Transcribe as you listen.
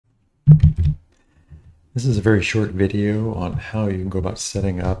This is a very short video on how you can go about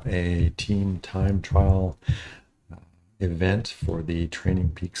setting up a team time trial event for the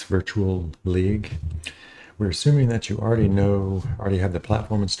TrainingPeaks Virtual League. We're assuming that you already have the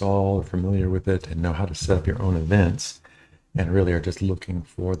platform installed, are familiar with it, and know how to set up your own events, and really are just looking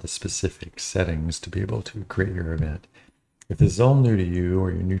for the specific settings to be able to create your event. If this is all new to you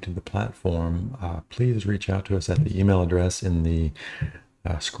or you're new to the platform, please reach out to us at the email address in the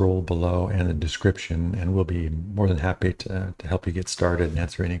scroll below and the description, and we'll be more than happy to help you get started and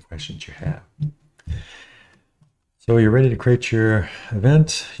answer any questions you have. So you're ready to create your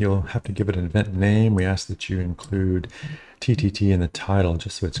event. You'll have to give it an event name. We ask that you include TTT in the title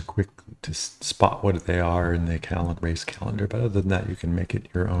just so it's quick to spot what they are in the race calendar. But other than that, you can make it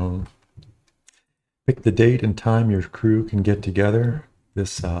your own. Pick the date and time your crew can get together.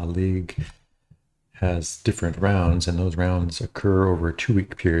 This league has different rounds, and those rounds occur over a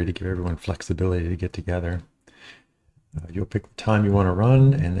 2-week period to give everyone flexibility to get together. You'll pick the time you want to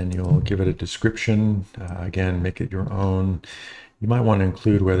run, and then you'll give it a description. Again, make it your own. You might want to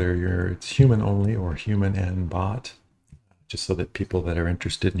include whether it's human only or human and bot, just so that people that are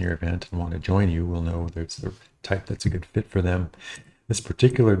interested in your event and want to join you will know whether it's the type that's a good fit for them. This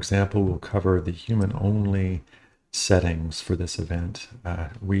particular example will cover the human only settings for this event.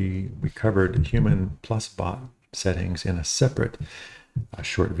 We covered human plus bot settings in a separate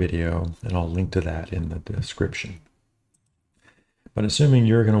short video, and I'll link to that in the description. But assuming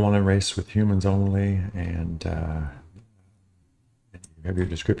you're going to want to race with humans only, and you have your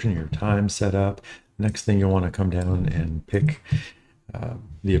description, your time set up, next thing you'll want to come down and pick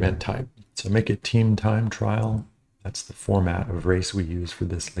the event type. So make it team time trial. That's the format of race we use for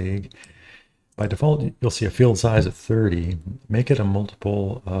this league. By default, you'll see a field size of 30. Make it a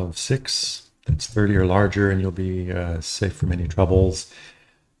multiple of 6. That's 30 or larger, and you'll be safe from any troubles.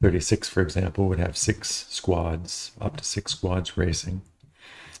 36, for example, would have 6 squads, up to 6 squads racing.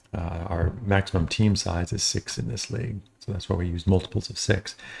 Our maximum team size is 6 in this league, so that's why we use multiples of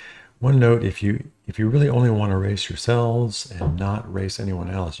 6. One note, if you really only want to race yourselves and not race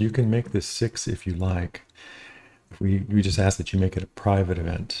anyone else, you can make this 6 if you like. We just ask that you make it a private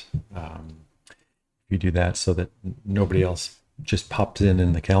event. You do that so that nobody else just pops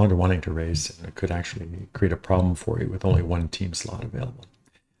in the calendar wanting to race, and it could actually create a problem for you with only one team slot available.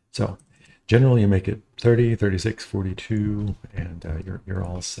 So generally you make it 30, 36, 42, and you're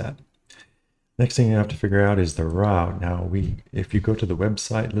all set. Next thing you have to figure out is the route. Now, if you go to the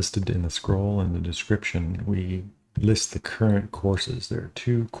website listed in the scroll and the description, we list the current courses. There are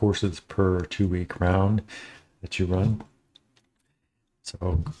 2 courses per 2-week round that you run.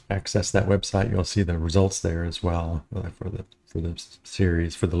 So access that website. You'll see the results there as well for the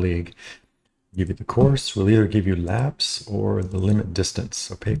series, for the league. Give you the course. We'll either give you laps or the limit distance.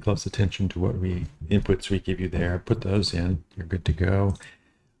 So pay close attention to what inputs we give you there. Put those in. You're good to go.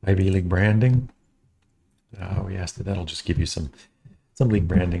 Ivy League branding. We asked that'll just give you some league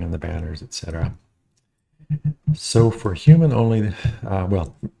branding on the banners, etc. So for human only,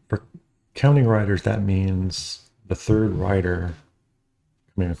 for counting riders, that means the third rider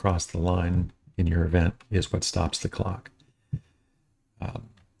coming across the line in your event is what stops the clock.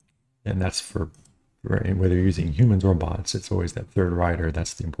 And that's for whether you're using humans or bots, it's always that third rider.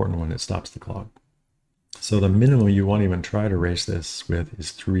 That's the important one that stops the clock. So the minimum you won't even try to race this with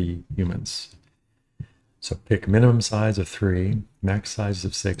is 3 humans. So pick minimum size of 3, max size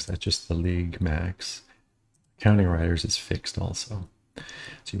of 6. That's just the league max. Counting riders is fixed also. So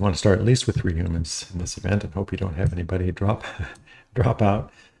you want to start at least with 3 humans in this event, and hope you don't have anybody drop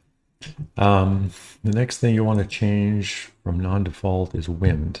out. The next thing you want to change from non-default is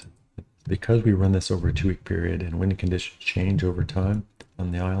wind. Because we run this over a 2-week period and wind conditions change over time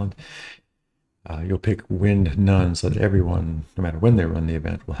on the island, you'll pick wind none so that everyone, no matter when they run the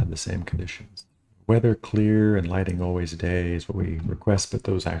event, will have the same conditions. Weather clear and lighting always day is what we request, but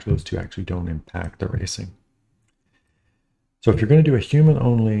those 2 actually don't impact the racing. So if you're going to do a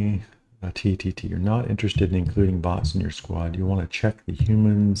human-only TTT, you're not interested in including bots in your squad, you want to check the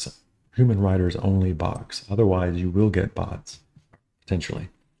human riders only box. Otherwise, you will get bots, potentially.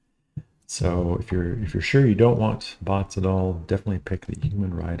 So if you're sure you don't want bots at all, definitely pick the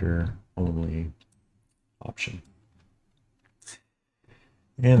human rider only option.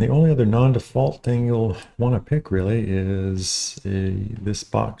 And the only other non-default thing you'll want to pick really is this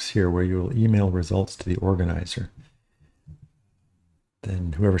box here where you'll email results to the organizer.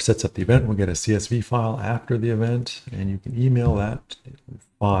 Then whoever sets up the event will get a CSV file after the event, and you can email that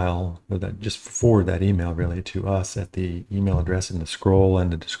file, or just forward that email really to us at the email address in the scroll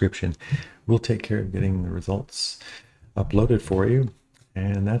and the description. We'll take care of getting the results uploaded for you,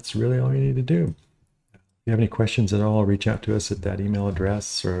 and that's really all you need to do. you have any questions at all, reach out to us at that email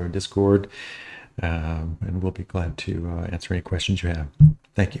address or Discord, and we'll be glad to answer any questions you have.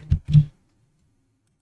 Thank you.